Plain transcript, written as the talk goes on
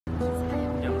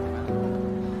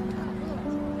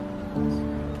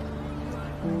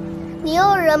你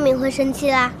又惹闵慧生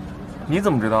气啦？你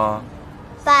怎么知道啊？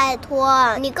拜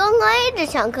托，你刚刚一直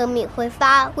想跟闵慧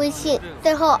发微信，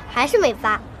最后还是没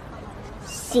发，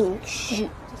心虚。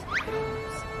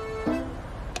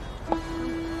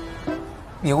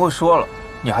闵慧说了，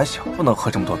你还小，不能喝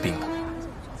这么多冰的。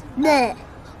对。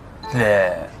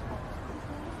对。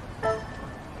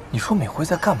你说闵慧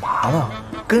在干嘛呢？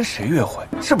跟谁约会？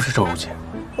是不是周如姐？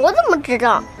我怎么知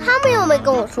道？他们又没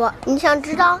跟我说。你想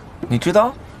知道？你知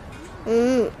道？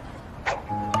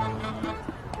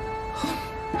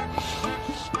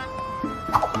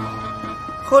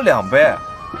喝2杯，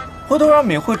回头让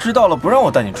闵慧知道了，不让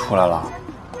我带你出来了。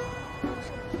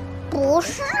不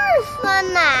是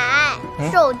酸奶，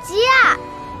手机啊。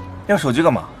要手机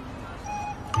干嘛？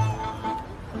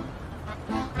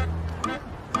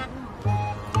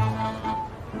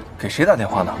给谁打电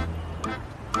话呢？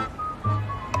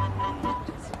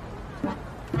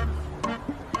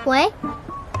喂，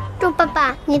周爸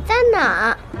爸，你在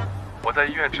哪？我在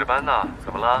医院值班呢，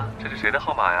怎么了？这是谁的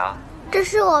号码呀？这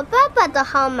是我爸爸的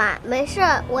号码，没事，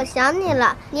我想你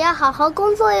了，你要好好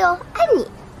工作哟，爱你。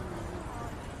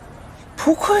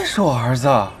不愧是我儿子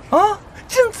啊，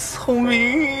真聪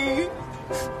明。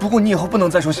不过你以后不能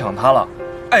再说想他了，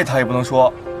爱他也不能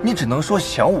说，你只能说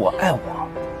想我、爱我，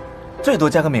最多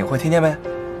加个闵慧，听见没？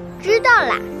知道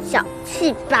啦，小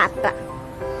气爸爸。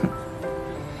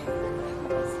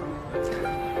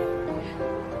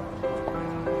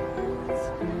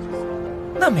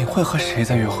那闵慧和谁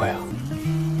在约会啊？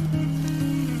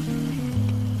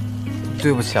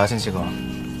对不起啊，辛奇哥，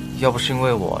要不是因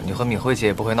为我，你和闵慧姐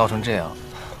也不会闹成这样。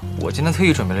我今天特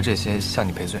意准备了这些，向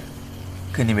你赔罪。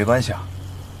跟你没关系啊。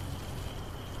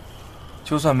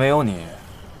就算没有你，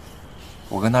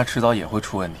我跟他迟早也会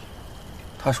出问题。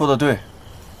他说的对，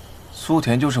苏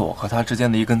田就是我和他之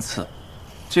间的一根刺，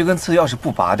这根刺要是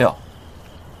不拔掉，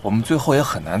我们最后也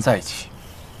很难在一起。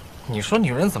你说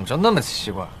女人怎么就那么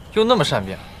奇怪，又那么善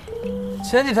变？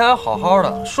前几天还好好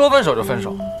的，说分手就分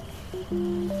手。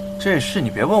这事你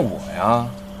别问我呀，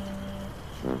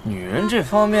女人这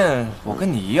方面我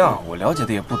跟你一样，我了解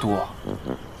的也不多。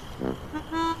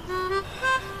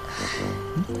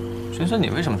轩轩，你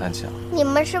为什么叹气啊？你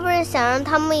们是不是想让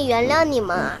他们原谅你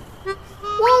们啊？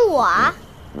问我啊？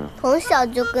从小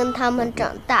就跟他们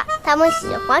长大，他们喜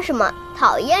欢什么，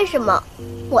讨厌什么，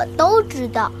我都知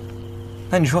道。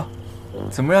那你说，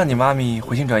怎么让你妈咪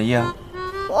回心转意啊？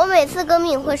我每次跟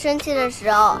闵慧生气的时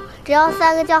候，只要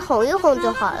撒个娇哄一哄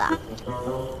就好了。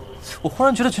我忽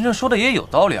然觉得晨晨说的也有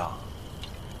道理啊。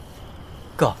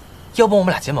哥，要不我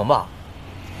们俩结盟吧？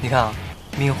你看啊，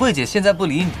闵慧姐现在不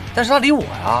理你，但是她理我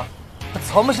呀。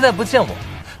曹沫现在不见我，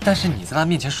但是你在她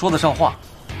面前说得上话。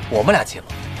我们俩结盟，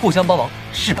互相帮忙，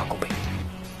事半功倍。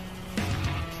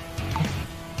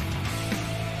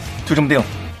就这么定了，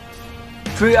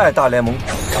追爱大联盟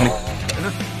成立。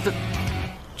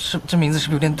这名字是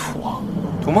不是有点土啊？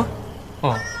土吗？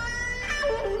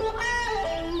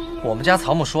我们家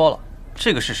曹沫说了，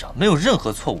这个世上没有任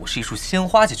何错误是一束鲜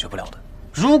花解决不了的。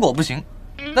如果不行，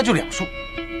那就2束。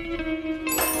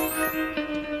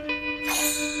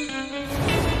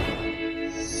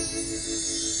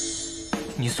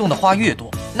你送的花越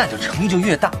多，那就诚意就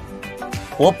越大。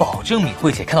我保证闵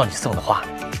慧姐看到你送的花，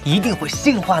一定会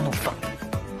心花怒放。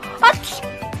啊！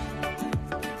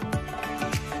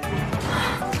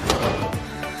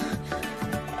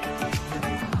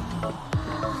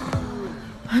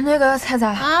那个彩彩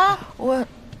啊，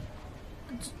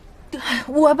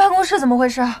我办公室怎么回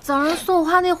事？早上送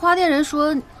花那花店人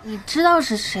说，你知道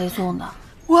是谁送的？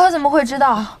我怎么会知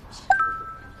道？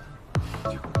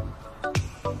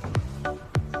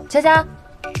佳佳，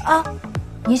啊，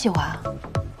你喜欢？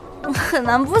很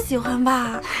难不喜欢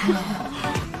吧？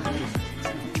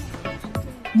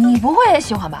你不会也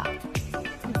喜欢吧？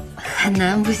很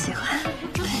难不喜欢。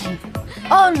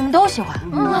哦，你们都喜欢。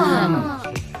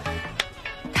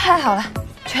太好了，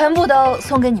全部都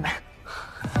送给你们。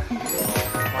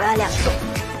我要2束。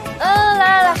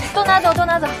来，都拿走，都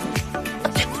拿走。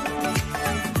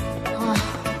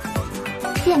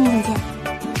谢谢你，姐姐。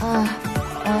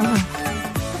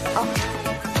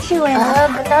这个我也拿。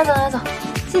拿走，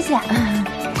谢谢。我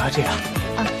要这个。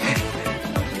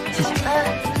谢谢。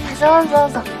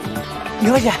走。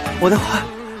闵慧姐，我的花。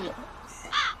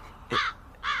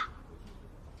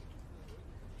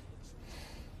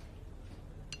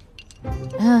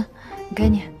给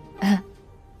你。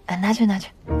拿去。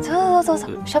走，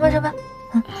上班。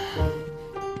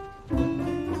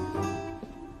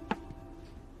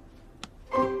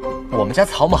我们家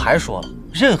曹沫还说了，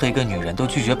任何一个女人都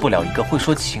拒绝不了一个会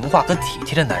说情话和体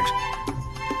贴的男人。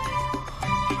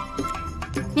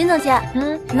闵总监，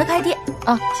你的快递。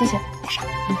啊，谢谢。带上。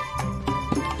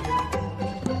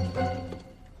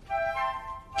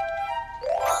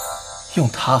用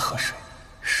它喝水，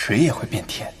水也会变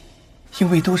甜，因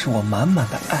为都是我满满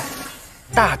的爱。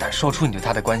大胆说出你对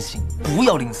他的关心，不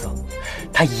要吝啬，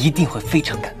他一定会非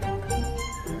常感动的。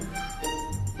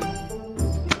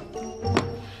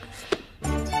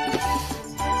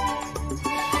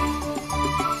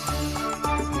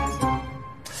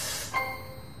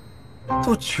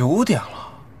都9点了，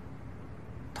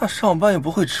他上班也不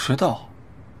会迟到，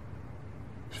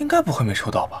应该不会没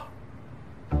收到吧？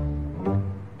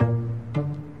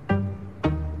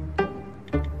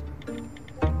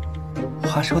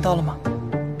花收到了吗？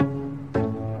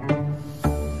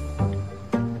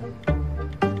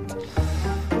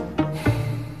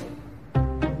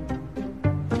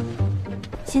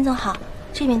辛总好，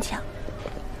这边请。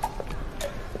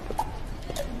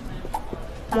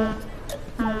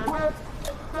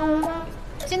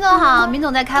辛总好，闵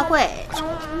总在开会。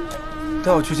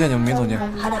带我去见你们闵总监。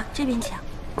好的，这边请。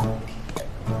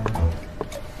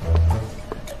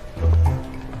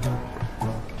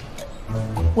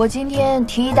我今天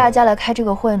提议大家来开这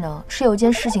个会呢，是有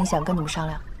件事情想跟你们商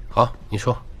量。好，你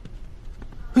说。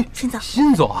哎，辛总。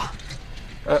辛总啊。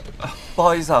不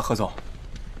好意思啊，何总，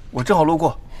我正好路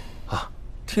过。啊，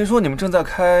听说你们正在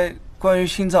开关于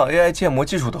心脏 AI 建模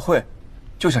技术的会，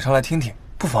就想上来听听，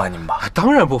不妨碍你们吧？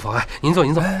当然不妨碍，您坐，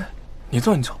您坐。你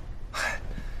坐，你坐。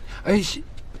哎，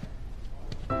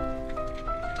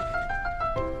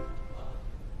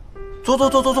坐，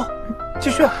继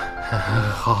续。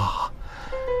好。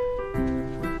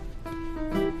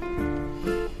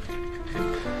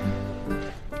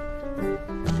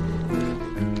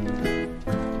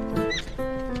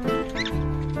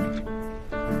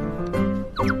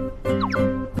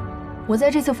我在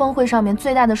这次峰会上面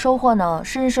最大的收获呢，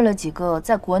是认识了几个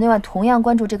在国内外同样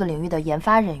关注这个领域的研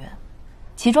发人员，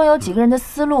其中有几个人的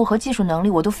思路和技术能力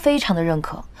我都非常的认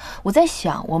可。我在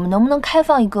想，我们能不能开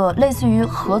放一个类似于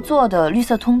合作的绿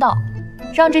色通道，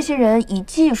让这些人以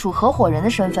技术合伙人的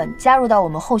身份加入到我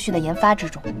们后续的研发之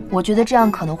中？我觉得这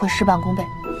样可能会事半功倍。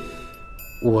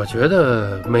我觉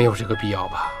得没有这个必要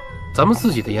吧，咱们自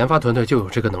己的研发团队就有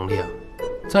这个能力啊。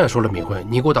再说了，闵慧，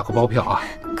你给我打个包票啊！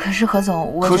可是何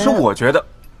总，可是我觉得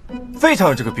非常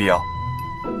有这个必要。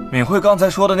闵慧刚才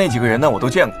说的那几个人呢，我都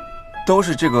见过，都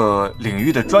是这个领域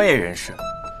的专业人士。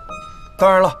当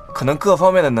然了，可能各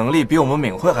方面的能力比我们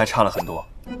闵慧还差了很多，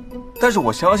但是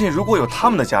我相信，如果有他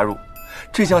们的加入，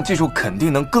这项技术肯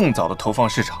定能更早的投放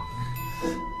市场。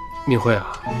闵慧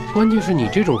啊，关键是你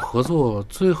这种合作，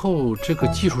最后这个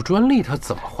技术专利它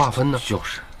怎么划分呢？就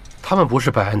是，他们不是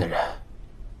白安的人。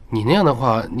你那样的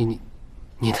话，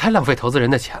你太浪费投资人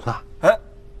的钱了。哎，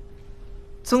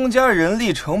增加人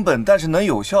力成本，但是能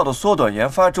有效的缩短研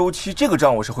发周期，这个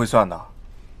账我是会算的。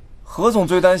何总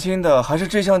最担心的还是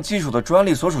这项技术的专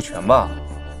利所属权吧？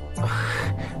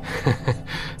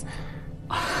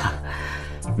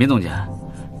闵总监，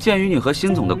鉴于你和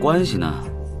辛总的关系呢，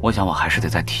我想我还是得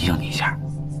再提醒你一下，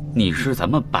你是咱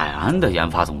们百安的研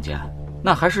发总监，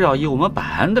那还是要以我们百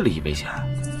安的利益为先，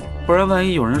不然万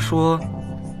一有人说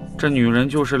这女人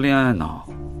就是恋爱脑，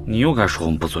你又该说我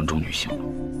们不尊重女性了。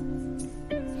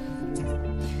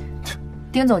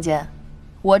丁总监，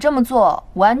我这么做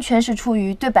完全是出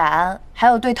于对百安还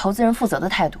有对投资人负责的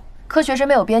态度。科学是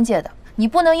没有边界的，你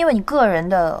不能因为你个人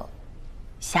的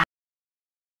狭。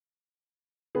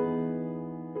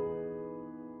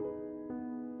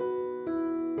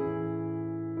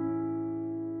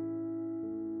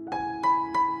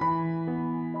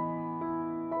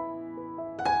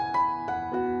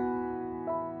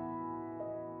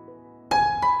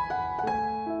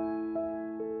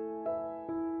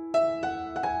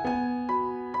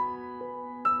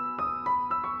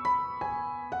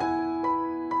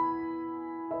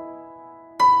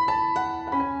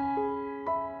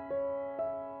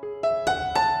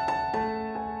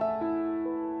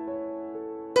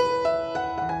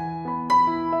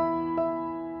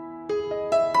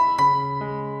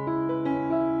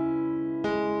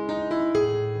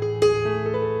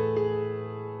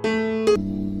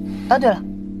啊，对了，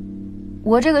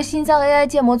我这个心脏 AI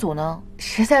建模组呢，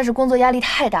实在是工作压力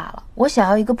太大了，我想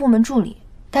要一个部门助理，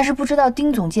但是不知道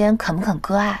丁总监肯不肯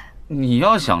割爱。你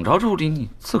要想招助理，你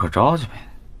自个儿招去呗，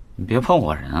你别碰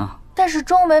我人啊。但是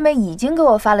钟美美已经给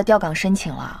我发了调岗申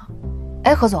请了。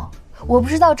哎，何总，我不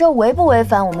知道这违不违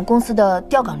反我们公司的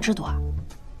调岗制度啊？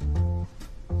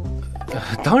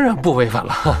当然不违反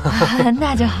了。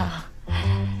那就好。